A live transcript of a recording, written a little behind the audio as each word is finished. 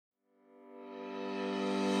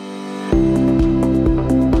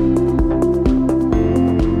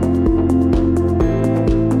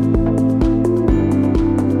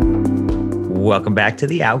Welcome back to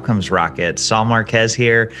the Outcomes Rocket. Saul Marquez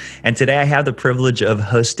here, and today I have the privilege of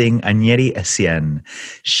hosting Agnieszka Essien.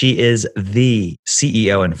 She is the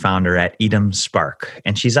CEO and founder at Edom Spark,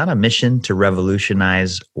 and she's on a mission to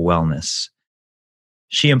revolutionize wellness.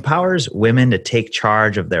 She empowers women to take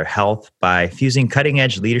charge of their health by fusing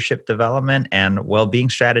cutting-edge leadership development and well-being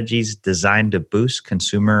strategies designed to boost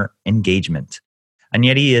consumer engagement.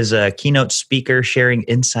 Agnieszka is a keynote speaker sharing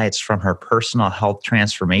insights from her personal health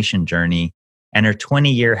transformation journey and her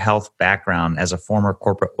 20-year health background as a former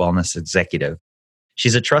corporate wellness executive.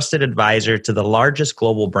 She's a trusted advisor to the largest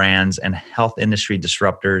global brands and health industry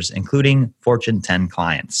disruptors, including Fortune 10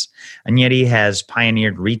 clients. Agnieszka has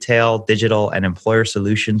pioneered retail, digital, and employer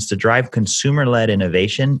solutions to drive consumer-led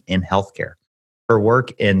innovation in healthcare. Her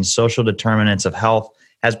work in social determinants of health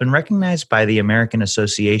has been recognized by the American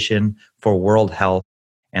Association for World Health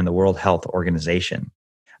and the World Health Organization.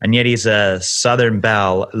 Agnieszka is a Southern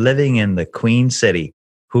belle living in the Queen City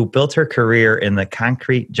who built her career in the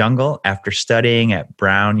concrete jungle after studying at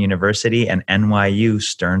Brown University and NYU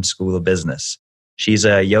Stern School of Business. She's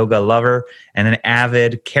a yoga lover and an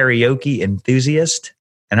avid karaoke enthusiast,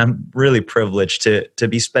 and I'm really privileged to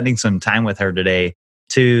be spending some time with her today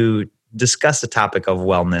to discuss the topic of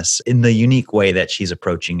wellness in the unique way that she's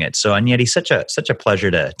approaching it. So Agnieszka, such a pleasure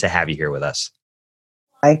to have you here with us.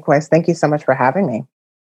 Likewise. Thank you so much for having me.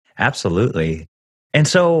 Absolutely. And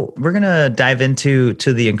so we're going to dive into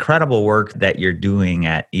the incredible work that you're doing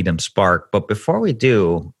at Edom Spark. But before we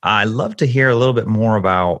do, I'd love to hear a little bit more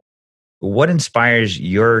about what inspires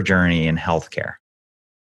your journey in healthcare.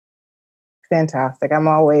 Fantastic. I'm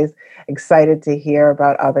always excited to hear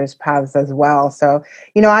about others' paths as well. So,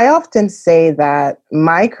 I often say that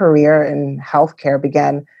my career in healthcare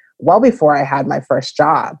began well before I had my first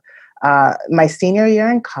job. My senior year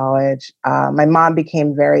in college, my mom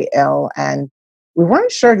became very ill and we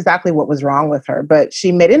weren't sure exactly what was wrong with her, but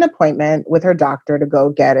she made an appointment with her doctor to go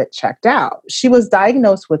get it checked out. She was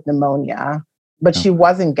diagnosed with pneumonia, but she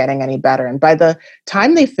wasn't getting any better. And by the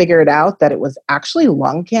time they figured out that it was actually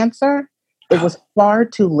lung cancer, it was far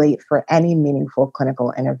too late for any meaningful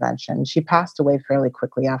clinical intervention. She passed away fairly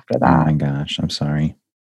quickly after that. Oh my gosh, I'm sorry.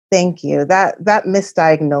 Thank you. That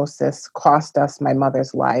misdiagnosis cost us my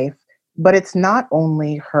mother's life. But it's not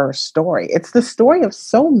only her story. It's the story of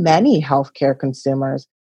so many healthcare consumers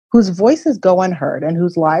whose voices go unheard and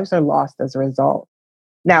whose lives are lost as a result.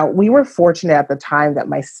 Now, we were fortunate at the time that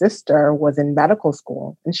my sister was in medical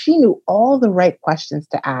school and she knew all the right questions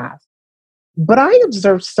to ask. But I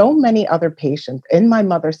observed so many other patients in my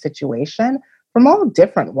mother's situation from all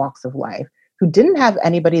different walks of life who didn't have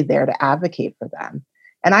anybody there to advocate for them.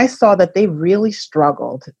 And I saw that they really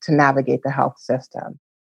struggled to navigate the health system.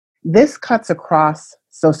 This cuts across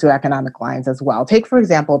socioeconomic lines as well. Take, for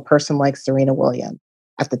example, a person like Serena Williams.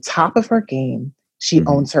 At the top of her game, she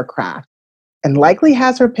owns her craft and likely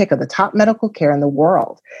has her pick of the top medical care in the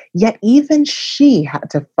world. Yet even she had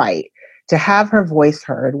to fight to have her voice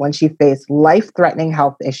heard when she faced life-threatening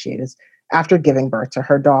health issues after giving birth to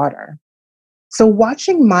her daughter. So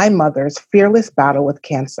watching my mother's fearless battle with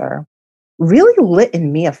cancer really lit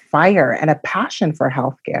in me a fire and a passion for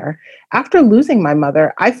healthcare. After losing my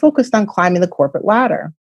mother, I focused on climbing the corporate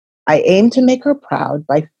ladder. I aimed to make her proud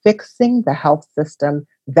by fixing the health system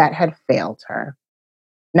that had failed her.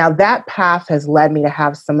 Now, that path has led me to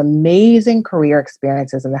have some amazing career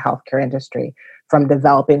experiences in the healthcare industry, from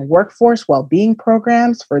developing workforce well-being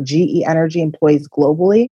programs for GE Energy employees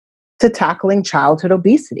globally to tackling childhood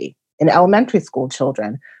obesity in elementary school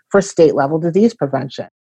children for state-level disease prevention,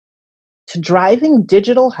 to driving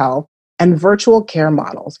digital health and virtual care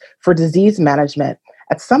models for disease management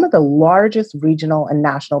at some of the largest regional and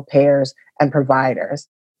national payers and providers.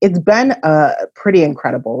 It's been a pretty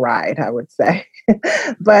incredible ride, I would say.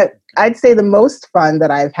 But I'd say the most fun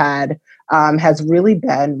that I've had has really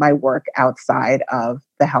been my work outside of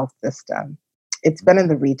the health system. It's been in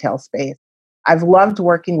the retail space. I've loved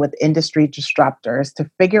working with industry disruptors to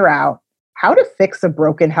figure out how to fix a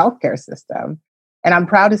broken healthcare system. And I'm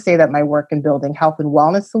proud to say that my work in building health and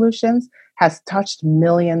wellness solutions has touched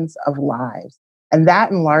millions of lives. And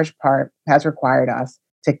that, in large part, has required us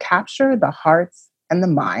to capture the hearts and the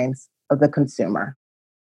minds of the consumer.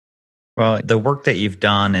 Well, the work that you've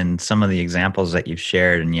done and some of the examples that you've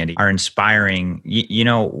shared and yet are inspiring.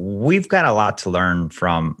 We've got a lot to learn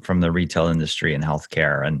from the retail industry and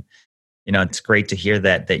healthcare, and it's great to hear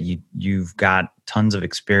that you've got tons of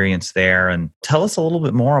experience there. And tell us a little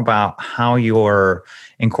bit more about how you're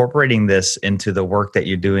incorporating this into the work that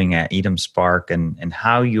you're doing at Edom Spark and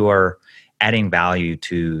how you're adding value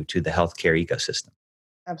to the healthcare ecosystem.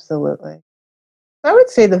 Absolutely. I would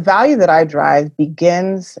say the value that I drive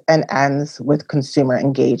begins and ends with consumer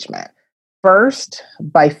engagement. First,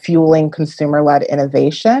 by fueling consumer led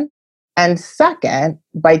innovation. And second,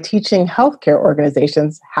 by teaching healthcare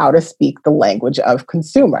organizations how to speak the language of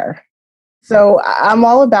consumer. So I'm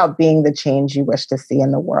all about being the change you wish to see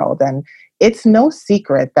in the world. And it's no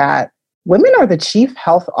secret that women are the chief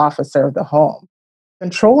health officer of the home,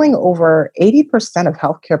 controlling over 80% of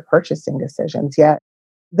healthcare purchasing decisions. Yet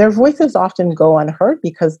their voices often go unheard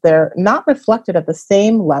because they're not reflected at the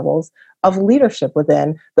same levels of leadership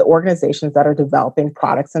within the organizations that are developing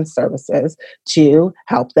products and services to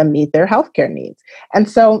help them meet their healthcare needs. And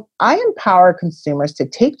so I empower consumers to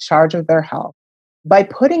take charge of their health by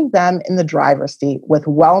putting them in the driver's seat with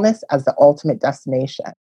wellness as the ultimate destination.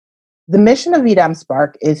 The mission of EDM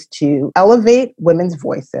Spark is to elevate women's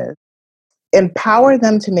voices, empower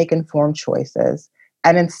them to make informed choices,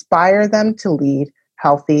 and inspire them to lead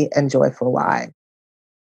healthy and joyful lives.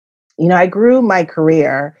 I grew my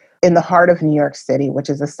career in the heart of New York City, which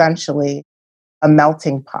is essentially a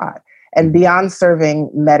melting pot. And beyond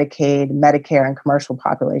serving Medicaid, Medicare, and commercial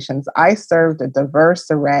populations, I served a diverse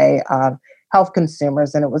array of health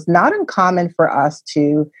consumers. And it was not uncommon for us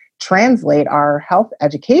to translate our health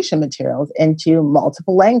education materials into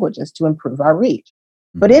multiple languages to improve our reach.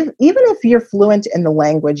 But even if you're fluent in the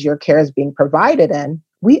language your care is being provided in,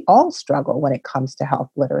 we all struggle when it comes to health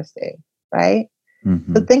literacy, right?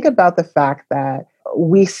 Mm-hmm. So think about the fact that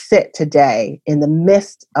we sit today in the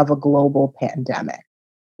midst of a global pandemic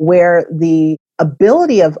where the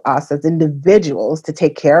ability of us as individuals to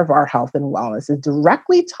take care of our health and wellness is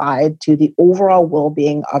directly tied to the overall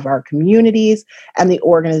well-being of our communities and the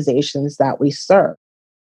organizations that we serve.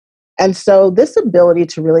 And so this ability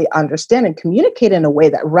to really understand and communicate in a way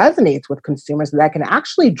that resonates with consumers that can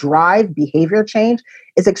actually drive behavior change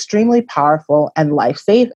is extremely powerful and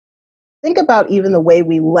life-saving. Think about even the way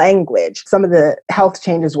we language some of the health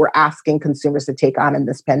changes we're asking consumers to take on in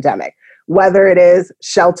this pandemic, whether it is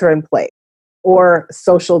shelter in place or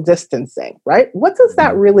social distancing, right? What does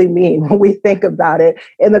that really mean when we think about it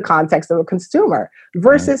in the context of a consumer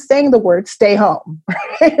versus saying the word stay home,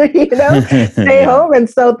 stay home. And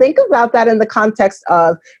so think about that in the context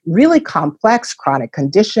of really complex chronic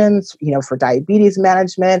conditions, for diabetes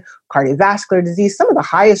management, cardiovascular disease, some of the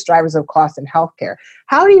highest drivers of cost in healthcare.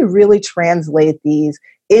 How do you really translate these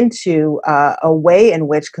into a way in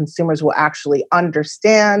which consumers will actually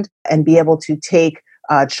understand and be able to take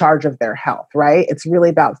charge of their health, right? It's really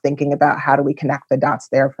about thinking about how do we connect the dots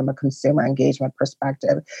there from a consumer engagement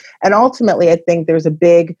perspective. And ultimately, I think there's a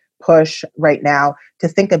big push right now to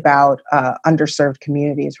think about underserved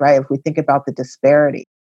communities, right? If we think about the disparity,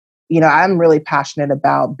 I'm really passionate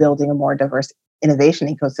about building a more diverse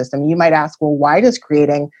innovation ecosystem. You might ask, well, why does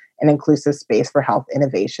creating an inclusive space for health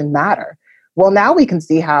innovation matter? Well, now we can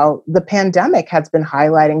see how the pandemic has been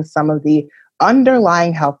highlighting some of the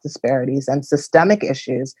underlying health disparities and systemic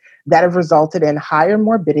issues that have resulted in higher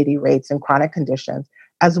morbidity rates in chronic conditions,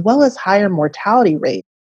 as well as higher mortality rates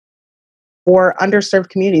for underserved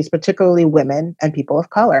communities, particularly women and people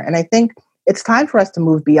of color. And I think it's time for us to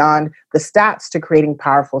move beyond the stats to creating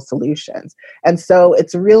powerful solutions. And so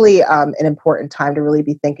it's really an important time to really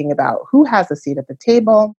be thinking about who has a seat at the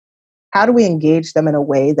table, how do we engage them in a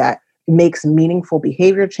way that makes meaningful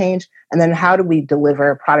behavior change, and then how do we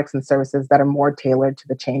deliver products and services that are more tailored to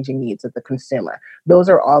the changing needs of the consumer? Those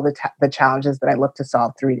are all the challenges that I look to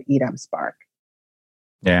solve through EDM Spark.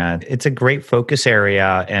 Yeah, it's a great focus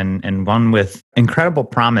area and one with incredible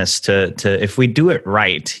promise to if we do it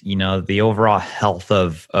right, the overall health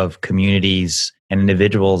of communities and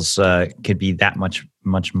individuals could be that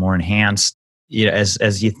much more enhanced.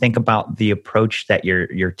 As you think about the approach that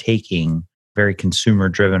you're taking, very consumer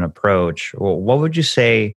driven approach, what would you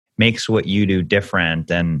say makes what you do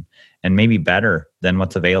different and maybe better than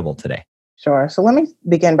what's available today? Sure. So let me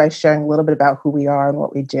begin by sharing a little bit about who we are and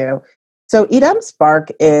what we do. So EDM Spark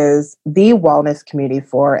is the wellness community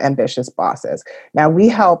for ambitious bosses. Now, we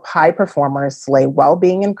help high performers slay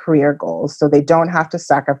well-being and career goals so they don't have to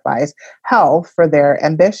sacrifice health for their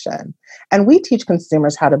ambition. And we teach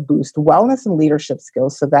consumers how to boost wellness and leadership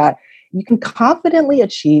skills so that you can confidently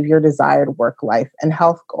achieve your desired work life and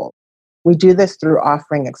health goals. We do this through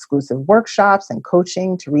offering exclusive workshops and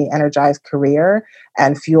coaching to re-energize career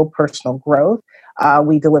and fuel personal growth.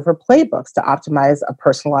 We deliver playbooks to optimize a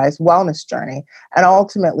personalized wellness journey and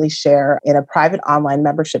ultimately share in a private online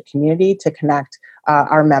membership community to connect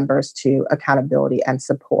our members to accountability and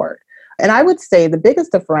support. And I would say the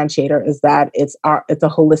biggest differentiator is that it's a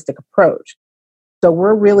holistic approach. So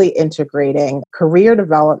we're really integrating career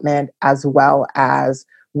development as well as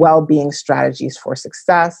well-being strategies for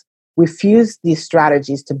success. We fuse these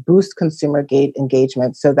strategies to boost consumer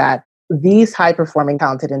engagement so that these high performing,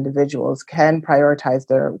 talented individuals can prioritize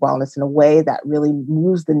their wellness in a way that really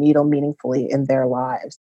moves the needle meaningfully in their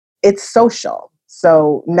lives. It's social.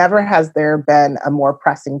 So, never has there been a more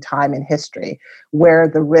pressing time in history where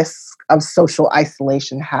the risks of social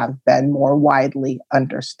isolation have been more widely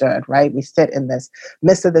understood, right? We sit in this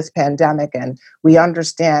midst of this pandemic and we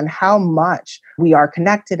understand how much we are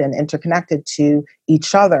connected and interconnected to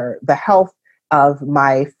each other. The health of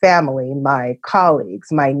my family, my colleagues,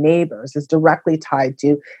 my neighbors is directly tied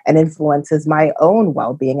to and influences my own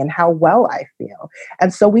well being and how well I feel.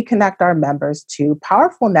 And so we connect our members to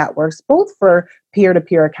powerful networks, both for peer to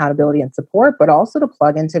peer accountability and support, but also to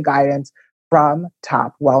plug into guidance from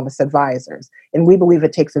top wellness advisors. And we believe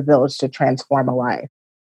it takes a village to transform a life.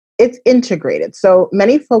 It's integrated. So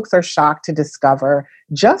many folks are shocked to discover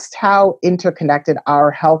just how interconnected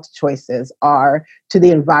our health choices are to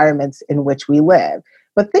the environments in which we live.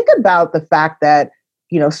 But think about the fact that,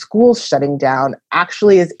 schools shutting down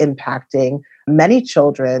actually is impacting many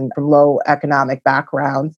children from low economic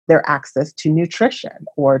backgrounds, their access to nutrition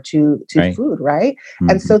or to Right. food, right?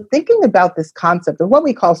 And Mhm. so thinking about this concept of what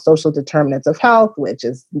we call social determinants of health, which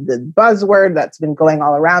is the buzzword that's been going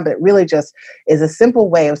all around, but it really just is a simple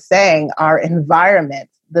way of saying our environment,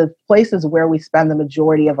 the places where we spend the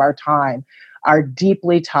majority of our time, are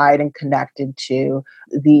deeply tied and connected to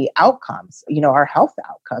the outcomes, our health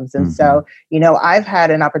outcomes. And Mhm. so, I've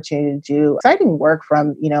had an opportunity to do exciting work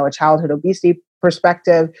from, a childhood obesity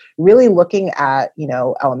perspective, really looking at,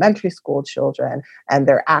 elementary school children and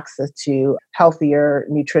their access to healthier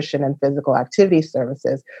nutrition and physical activity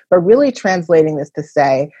services, but really translating this to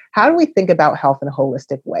say, how do we think about health in a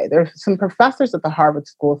holistic way? There's some professors at the Harvard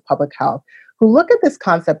School of Public Health who look at this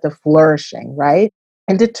concept of flourishing, right?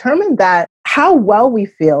 And determine that how well we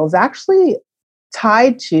feel is actually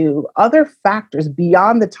tied to other factors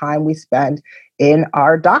beyond the time we spend in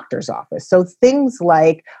our doctor's office. So things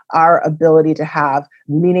like our ability to have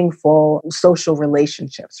meaningful social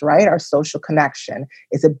relationships, right? Our social connection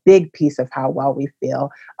is a big piece of how well we feel.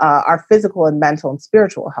 Our physical and mental and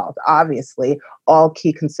spiritual health, obviously, all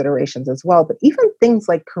key considerations as well, but even things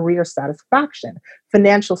like career satisfaction,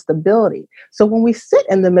 financial stability. So when we sit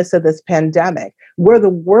in the midst of this pandemic, where the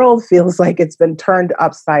world feels like it's been turned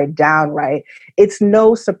upside down, right? It's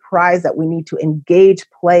no surprise that we need to engage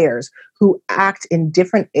players who act in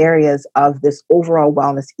different areas of this overall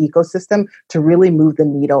wellness ecosystem to really move the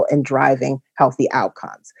needle in driving healthy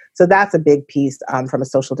outcomes. So that's a big piece from a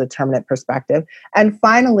social determinant perspective. And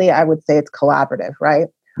finally, I would say it's collaborative, right?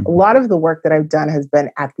 A Mhm. lot of the work that I've done has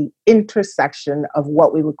been at the intersection of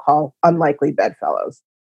what we would call unlikely bedfellows.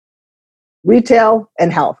 Retail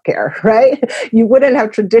and healthcare, right? You wouldn't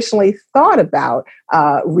have traditionally thought about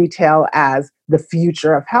retail as the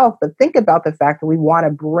future of health, but think about the fact that we want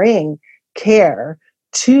to bring care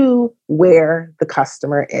to where the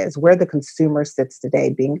customer is, where the consumer sits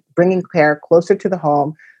today, bringing care closer to the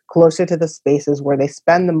home, closer to the spaces where they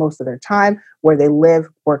spend the most of their time, where they live,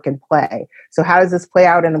 work, and play. So how does this play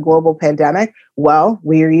out in a global pandemic? Well,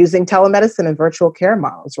 we are using telemedicine and virtual care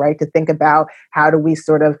models, right, to think about how do we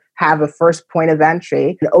sort of have a first point of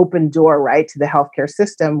entry, an open door, right, to the healthcare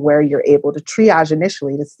system where you're able to triage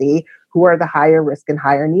initially to see who are the higher risk and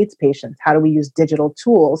higher needs patients. How do we use digital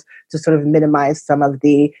tools to sort of minimize some of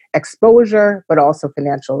the exposure, but also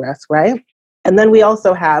financial risk, right? And then we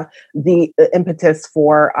also have the impetus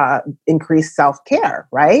for increased self-care,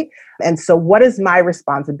 right? And so what is my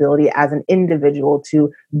responsibility as an individual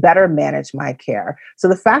to better manage my care? So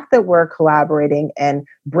the fact that we're collaborating and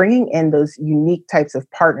bringing in those unique types of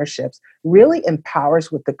partnerships really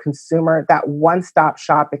empowers with the consumer that one-stop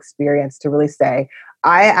shop experience to really say,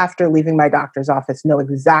 I, after leaving my doctor's office, know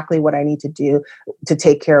exactly what I need to do to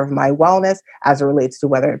take care of my wellness as it relates to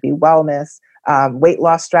whether it be wellness, weight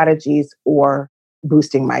loss strategies, or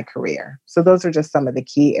boosting my career. So those are just some of the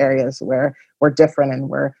key areas where we're different and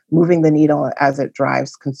we're moving the needle as it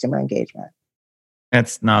drives consumer engagement.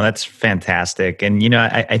 That's fantastic. And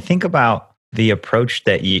I think about the approach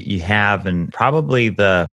that you have, and probably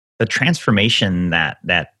the transformation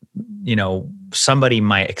that somebody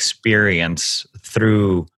might experience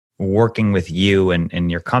through working with you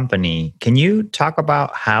and your company. Can you talk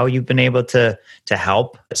about how you've been able to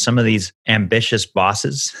help some of these ambitious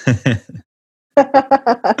bosses?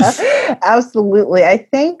 Absolutely. I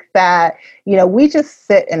think that, we just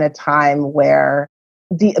sit in a time where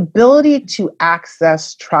the ability to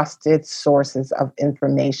access trusted sources of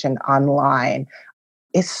information online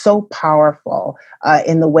is so powerful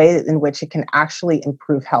in the way in which it can actually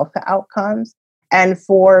improve health outcomes. And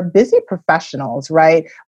for busy professionals, right?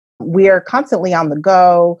 We are constantly on the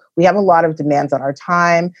go. We have a lot of demands on our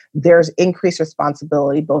time. There's increased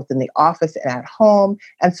responsibility both in the office and at home.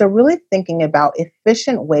 And so, really thinking about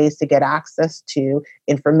efficient ways to get access to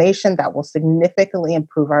information that will significantly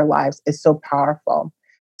improve our lives is so powerful.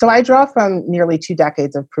 So, I draw from nearly 2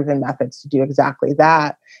 decades of proven methods to do exactly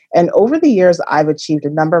that. And over the years, I've achieved a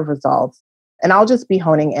number of results. And I'll just be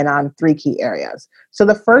honing in on 3 key areas. So,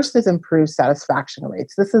 the first is improved satisfaction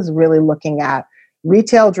rates. This is really looking at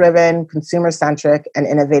retail driven, consumer centric, and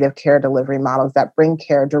innovative care delivery models that bring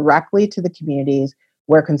care directly to the communities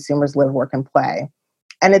where consumers live, work, and play.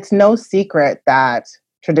 And it's no secret that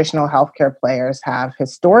traditional healthcare players have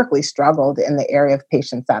historically struggled in the area of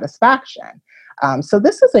patient satisfaction. So,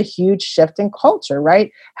 this is a huge shift in culture,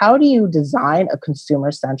 right? How do you design a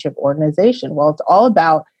consumer centric organization? Well, it's all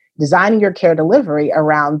about designing your care delivery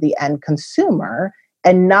around the end consumer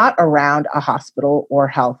and not around a hospital or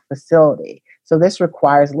health facility. So this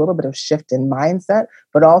requires a little bit of shift in mindset,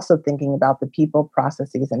 but also thinking about the people,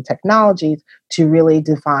 processes, and technologies to really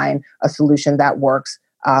define a solution that works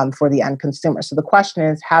for the end consumer. So the question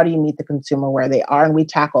is, how do you meet the consumer where they are? And we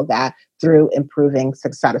tackle that through improving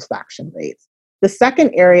satisfaction rates. The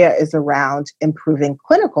second area is around improving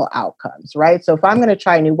clinical outcomes, right? So if I'm going to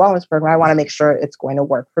try a new wellness program, I want to make sure it's going to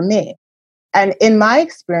work for me. And in my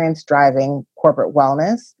experience driving corporate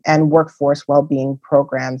wellness and workforce well-being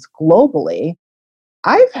programs globally,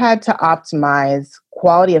 I've had to optimize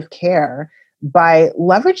quality of care by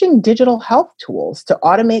leveraging digital health tools to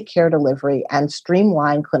automate care delivery and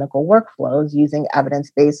streamline clinical workflows using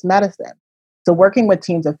evidence-based medicine. So working with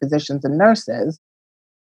teams of physicians and nurses,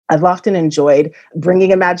 I've often enjoyed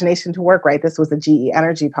bringing imagination to work, right? This was a GE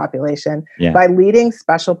Energy population by leading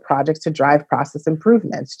special projects to drive process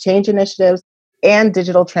improvements, change initiatives, and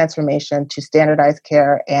digital transformation to standardize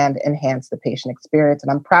care and enhance the patient experience.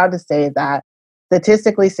 And I'm proud to say that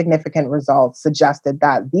statistically significant results suggested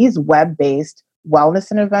that these web-based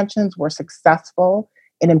wellness interventions were successful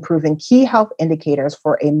in improving key health indicators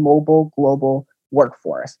for a mobile global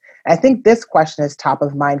workforce. And I think this question is top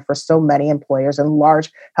of mind for so many employers and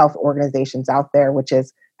large health organizations out there, which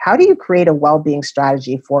is how do you create a well-being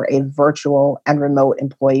strategy for a virtual and remote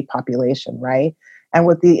employee population, right? And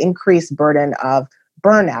with the increased burden of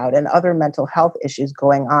burnout and other mental health issues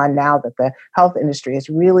going on now that the health industry is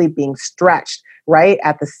really being stretched right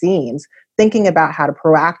at the seams, thinking about how to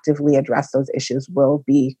proactively address those issues will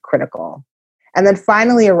be critical. And then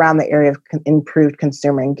finally, around the area of improved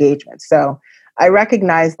consumer engagement. So I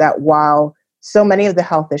recognize that while so many of the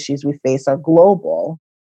health issues we face are global,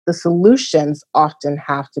 the solutions often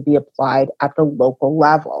have to be applied at the local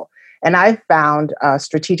level. And I've found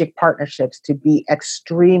strategic partnerships to be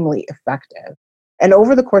extremely effective. And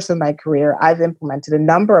over the course of my career, I've implemented a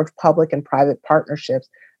number of public and private partnerships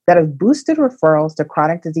that have boosted referrals to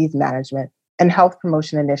chronic disease management and health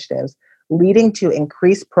promotion initiatives, leading to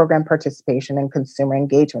increased program participation and consumer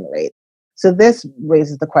engagement rates. So this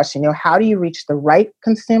raises the question, how do you reach the right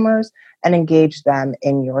consumers and engage them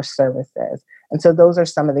in your services? And so those are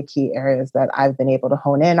some of the key areas that I've been able to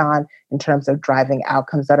hone in on in terms of driving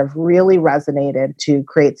outcomes that have really resonated to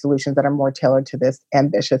create solutions that are more tailored to this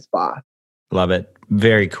ambitious boss. Love it.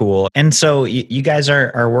 Very cool. And so you guys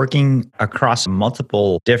are working across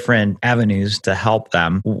multiple different avenues to help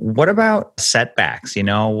them. What about setbacks?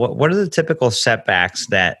 What are the typical setbacks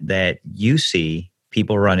that you see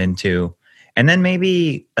people run into? And then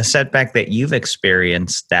maybe a setback that you've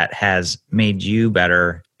experienced that has made you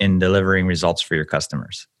better in delivering results for your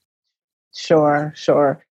customers. Sure.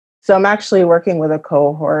 So I'm actually working with a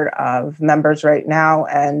cohort of members right now.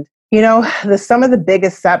 And, some of the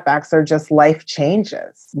biggest setbacks are just life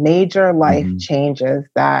changes, major life changes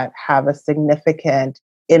that have a significant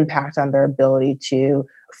impact on their ability to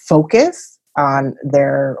focus on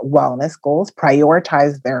their wellness goals,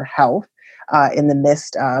 prioritize their health in the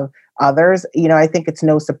midst of others. I think it's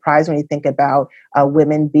no surprise when you think about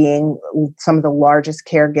women being some of the largest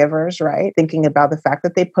caregivers, right? Thinking about the fact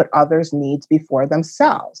that they put others' needs before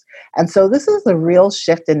themselves. And so this is a real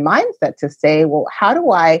shift in mindset to say, well, how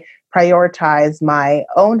do I prioritize my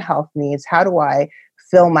own health needs? How do I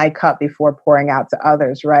fill my cup before pouring out to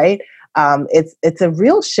others, right? It's a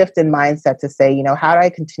real shift in mindset to say, how do I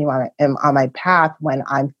continue on my path when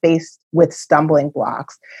I'm faced with stumbling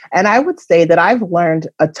blocks? And I would say that I've learned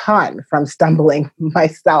a ton from stumbling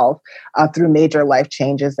myself through major life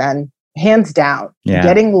changes. And hands down,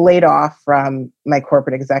 getting laid off from my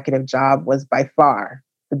corporate executive job was by far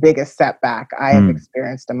the biggest setback I have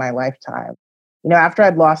experienced in my lifetime. After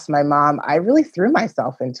I'd lost my mom, I really threw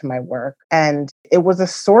myself into my work. And it was a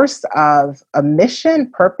source of a mission,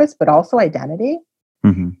 purpose, but also identity.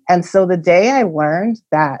 Mm-hmm. And so the day I learned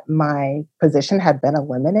that my position had been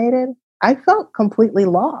eliminated, I felt completely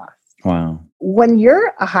lost. Wow. When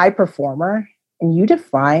you're a high performer and you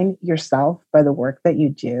define yourself by the work that you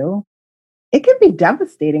do, it can be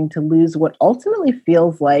devastating to lose what ultimately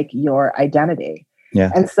feels like your identity. Yeah.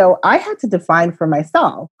 And so I had to define for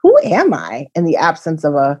myself, who am I in the absence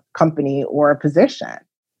of a company or a position?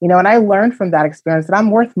 And I learned from that experience that I'm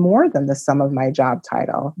worth more than the sum of my job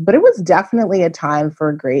title. But it was definitely a time for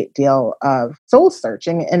a great deal of soul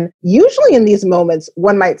searching. And usually in these moments,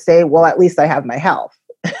 one might say, well, at least I have my health.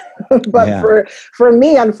 But Yeah. for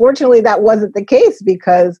me, unfortunately, that wasn't the case,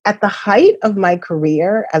 because at the height of my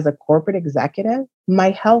career as a corporate executive, my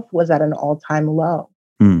health was at an all-time low.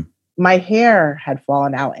 Mm. My hair had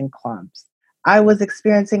fallen out in clumps. I was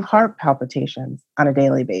experiencing heart palpitations on a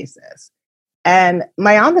daily basis. And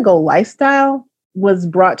my on-the-go lifestyle was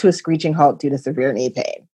brought to a screeching halt due to severe knee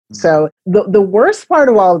pain. So the worst part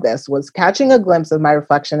of all of this was catching a glimpse of my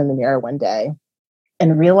reflection in the mirror one day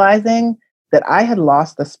and realizing that I had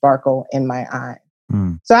lost the sparkle in my eye.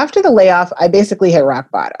 Mm. So after the layoff, I basically hit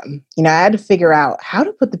rock bottom. I had to figure out how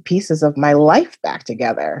to put the pieces of my life back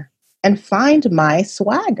together and find my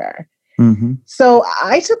swagger. Mm-hmm. So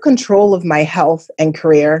I took control of my health and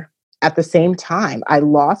career at the same time. I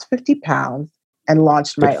lost 50 pounds and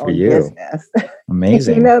launched Good my for own you. business.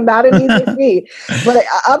 Amazing. Not an easy feat. But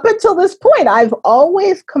up until this point, I've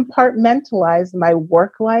always compartmentalized my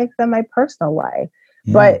work life and my personal life.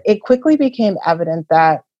 Yeah. But it quickly became evident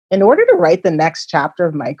that in order to write the next chapter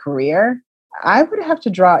of my career, I would have to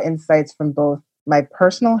draw insights from both my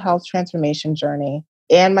personal health transformation journey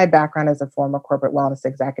and my background as a former corporate wellness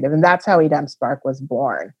executive. And that's how Edem Spark was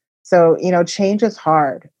born. So, change is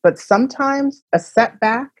hard, but sometimes a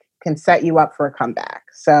setback can set you up for a comeback.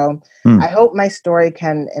 So I hope my story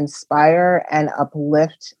can inspire and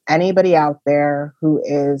uplift anybody out there who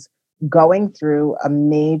is going through a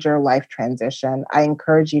major life transition. I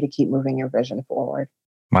encourage you to keep moving your vision forward.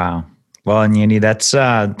 Wow. Well, Anyeri, that's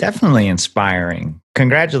definitely inspiring.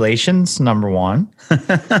 Congratulations, number one.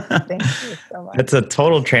 Thank you so much. That's a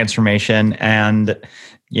total transformation. And,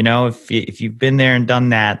 if you've been there and done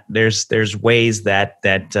that, there's ways that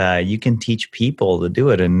you can teach people to do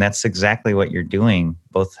it. And that's exactly what you're doing,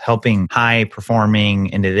 both helping high performing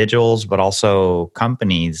individuals, but also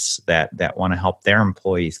companies that want to help their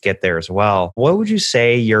employees get there as well. What would you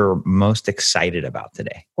say you're most excited about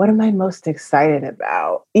today? What am I most excited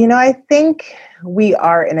about? I think we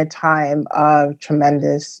are in a time of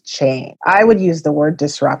tremendous change. I would use the word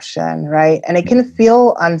disruption, right? And it can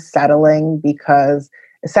feel unsettling because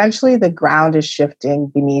essentially the ground is shifting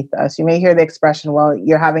beneath us. You may hear the expression, well,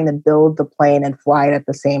 you're having to build the plane and fly it at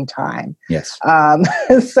the same time. Yes.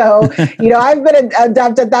 So, I've been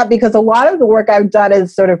adept at that because a lot of the work I've done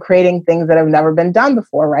is sort of creating things that have never been done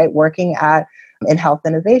before, right? Working in health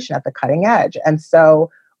innovation at the cutting edge. And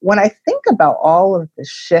so when I think about all of the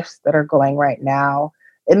shifts that are going right now,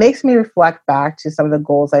 it makes me reflect back to some of the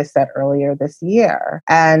goals I set earlier this year.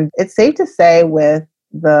 And it's safe to say with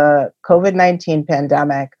the COVID-19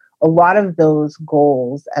 pandemic, a lot of those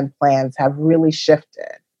goals and plans have really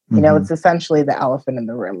shifted. It's essentially the elephant in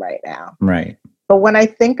the room right now. Right. But when I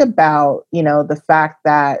think about, the fact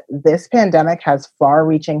that this pandemic has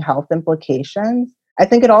far-reaching health implications, I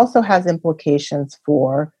think it also has implications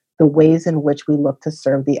for the ways in which we look to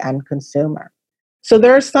serve the end consumer. So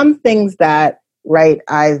there are some things that, right,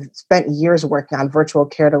 I've spent years working on: virtual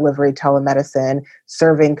care delivery, telemedicine,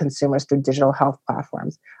 serving consumers through digital health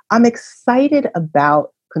platforms. I'm excited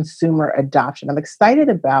about consumer adoption. I'm excited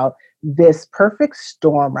about this perfect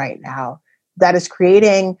storm right now that is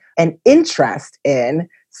creating an interest in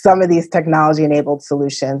some of these technology-enabled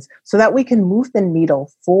solutions so that we can move the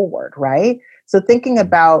needle forward, right? So thinking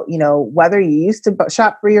about, whether you used to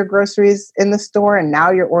shop for your groceries in the store and now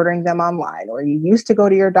you're ordering them online, or you used to go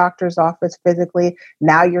to your doctor's office physically,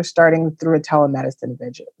 now you're starting through a telemedicine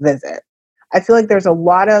visit. I feel like there's a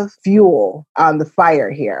lot of fuel on the fire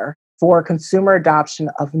here for consumer adoption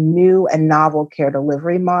of new and novel care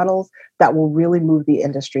delivery models that will really move the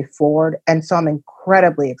industry forward. And so I'm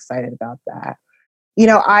incredibly excited about that.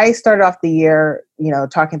 I started off the year,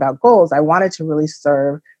 talking about goals. I wanted to really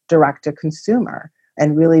serve direct to consumer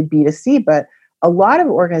and really B2C. But a lot of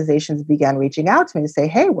organizations began reaching out to me to say,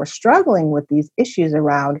 hey, we're struggling with these issues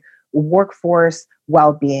around workforce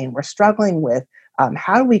well-being. We're struggling with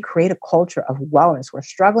how do we create a culture of wellness? We're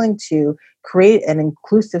struggling to create an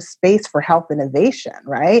inclusive space for health innovation,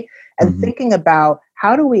 right? And thinking about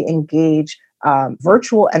how do we engage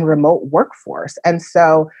virtual and remote workforce. And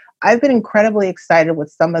so I've been incredibly excited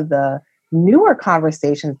with some of the newer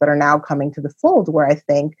conversations that are now coming to the fold where I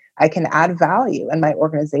think I can add value and my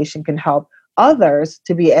organization can help others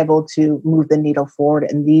to be able to move the needle forward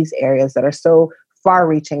in these areas that are so far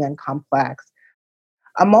reaching and complex.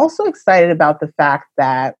 I'm also excited about the fact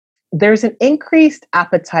that there's an increased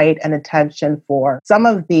appetite and attention for some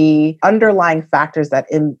of the underlying factors that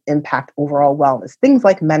impact overall wellness, things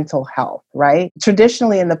like mental health, right?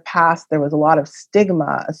 Traditionally, in the past, there was a lot of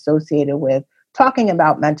stigma associated with talking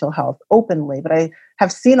about mental health openly, but I have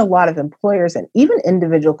seen a lot of employers and even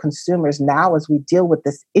individual consumers now, as we deal with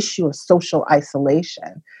this issue of social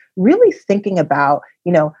isolation, really thinking about,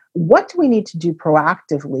 what do we need to do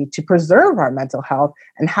proactively to preserve our mental health,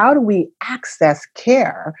 and how do we access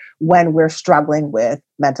care when we're struggling with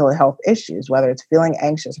mental health issues, whether it's feeling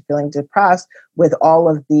anxious or feeling depressed with all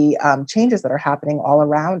of the changes that are happening all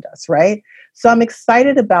around us, right? So I'm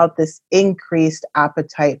excited about this increased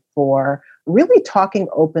appetite for really talking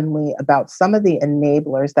openly about some of the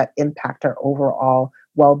enablers that impact our overall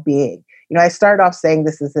well-being. I started off saying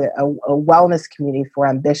this is a wellness community for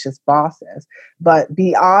ambitious bosses, but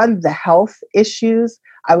beyond the health issues,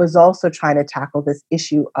 I was also trying to tackle this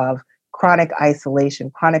issue of chronic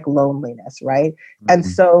isolation, chronic loneliness, right? Mm-hmm. And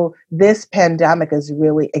so this pandemic is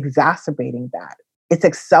really exacerbating that. It's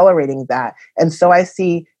accelerating that. And so I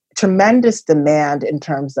see tremendous demand in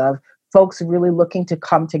terms of folks really looking to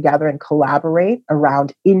come together and collaborate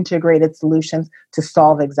around integrated solutions to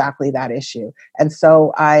solve exactly that issue. And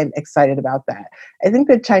so I'm excited about that. I think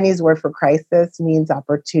the Chinese word for crisis means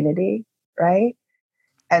opportunity, right?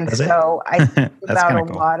 And so I think about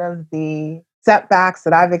a lot of the setbacks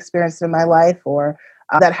that I've experienced in my life or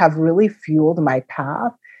that have really fueled my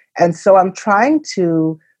path. And so I'm trying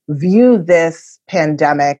to view this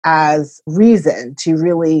pandemic as reason to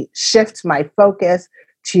really shift my focus,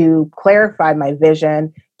 to clarify my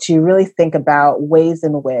vision, to really think about ways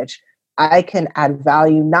in which I can add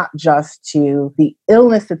value, not just to the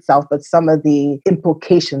illness itself, but some of the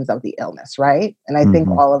implications of the illness, right? And I think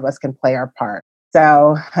all of us can play our part.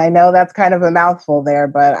 So I know that's kind of a mouthful there,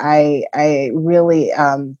 but I really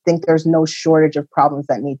think there's no shortage of problems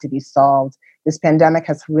that need to be solved. This pandemic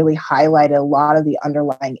has really highlighted a lot of the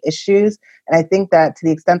underlying issues. And I think that to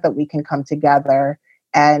the extent that we can come together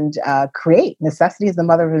and create, necessity is the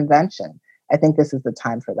mother of invention, I think this is the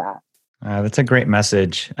time for that. That's a great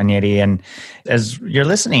message, Anyeri. And as you're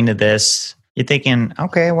listening to this, you're thinking,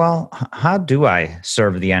 okay, well, how do I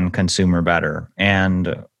serve the end consumer better?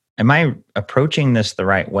 And am I approaching this the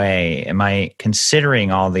right way? Am I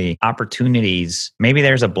considering all the opportunities? Maybe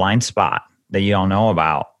there's a blind spot that you don't know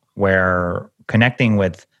about where connecting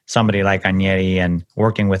with somebody like Anyeri and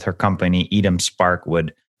working with her company, Edom Spark,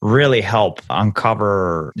 would really help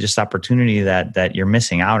uncover just opportunity that you're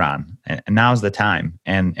missing out on. And now's the time.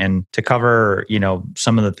 And to cover,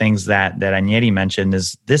 some of the things that Anyeri mentioned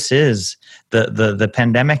is the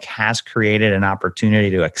pandemic has created an opportunity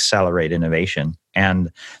to accelerate innovation.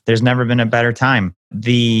 And there's never been a better time.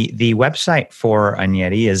 The website for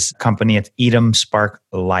Anyeri is company at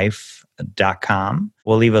edomsparklife.com.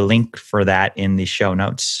 We'll leave a link for that in the show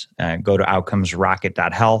notes. Go to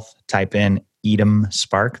outcomesrocket.health, type in Edom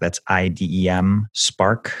Spark, that's IDEM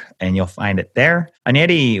Spark, and you'll find it there.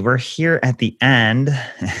 Anyeri, we're here at the end.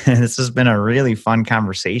 This has been a really fun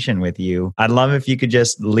conversation with you. I'd love if you could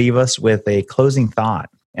just leave us with a closing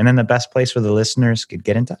thought, and then the best place where the listeners could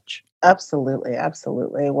get in touch. Absolutely,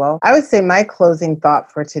 absolutely. Well, I would say my closing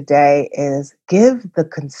thought for today is give the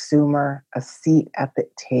consumer a seat at the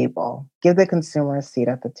table. Give the consumer a seat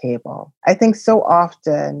at the table. I think so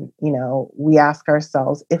often, we ask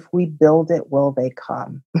ourselves, if we build it, will they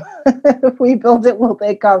come? If we build it, will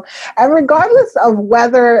they come? And regardless of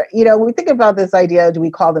whether, we think about this idea, do we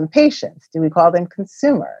call them patients? Do we call them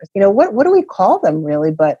consumers? What do we call them really?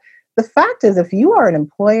 But the fact is, if you are an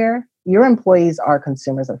employer, your employees are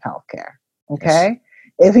consumers of healthcare, okay?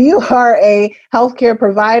 Yes. If you are a healthcare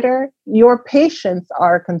provider, your patients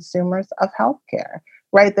are consumers of healthcare,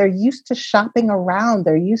 right? They're used to shopping around.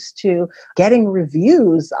 They're used to getting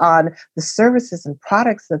reviews on the services and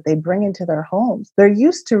products that they bring into their homes. They're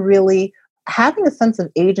used to really having a sense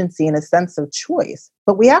of agency and a sense of choice,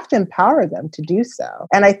 but we have to empower them to do so.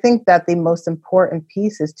 And I think that the most important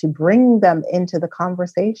piece is to bring them into the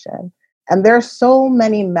conversation. And there are so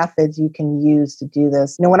many methods you can use to do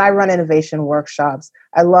this. When I run innovation workshops,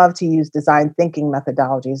 I love to use design thinking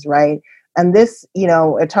methodologies, right? And this,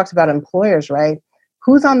 it talks about employers, right?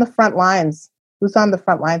 Who's on the front lines? Who's on the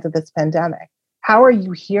front lines of this pandemic? How are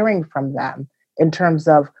you hearing from them in terms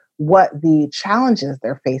of what the challenges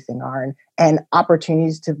they're facing are and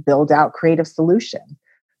opportunities to build out creative solutions?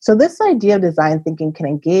 So this idea of design thinking can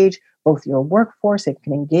engage both your workforce, it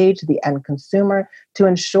can engage the end consumer to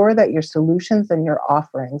ensure that your solutions and your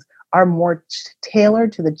offerings are more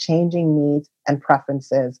tailored to the changing needs and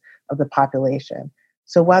preferences of the population.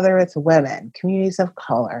 So whether it's women, communities of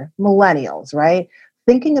color, millennials, right?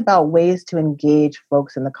 Thinking about ways to engage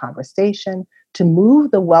folks in the conversation, to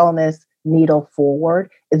move the wellness needle forward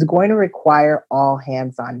is going to require all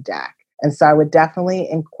hands on deck. And so I would definitely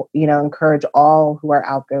encourage all who are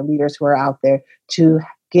out there, leaders who are out there, to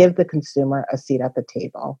give the consumer a seat at the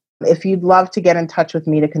table. If you'd love to get in touch with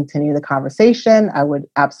me to continue the conversation, I would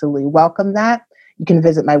absolutely welcome that. You can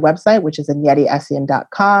visit my website, which is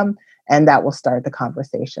anyetiessien.com, and that will start the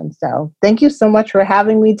conversation. So thank you so much for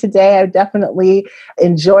having me today. I definitely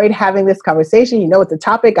enjoyed having this conversation. You know, it's a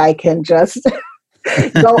topic I can just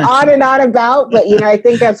go on and on about. But, I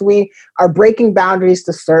think as we are breaking boundaries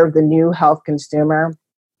to serve the new health consumer,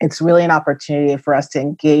 it's really an opportunity for us to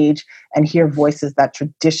engage and hear voices that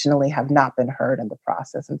traditionally have not been heard in the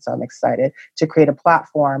process. And so I'm excited to create a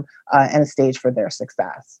platform and a stage for their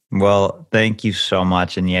success. Well, thank you so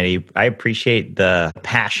much, Anyeti. I appreciate the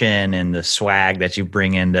passion and the swag that you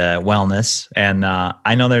bring into wellness. And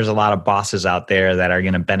I know there's a lot of bosses out there that are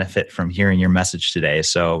going to benefit from hearing your message today.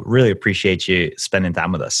 So really appreciate you spending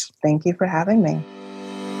time with us. Thank you for having me.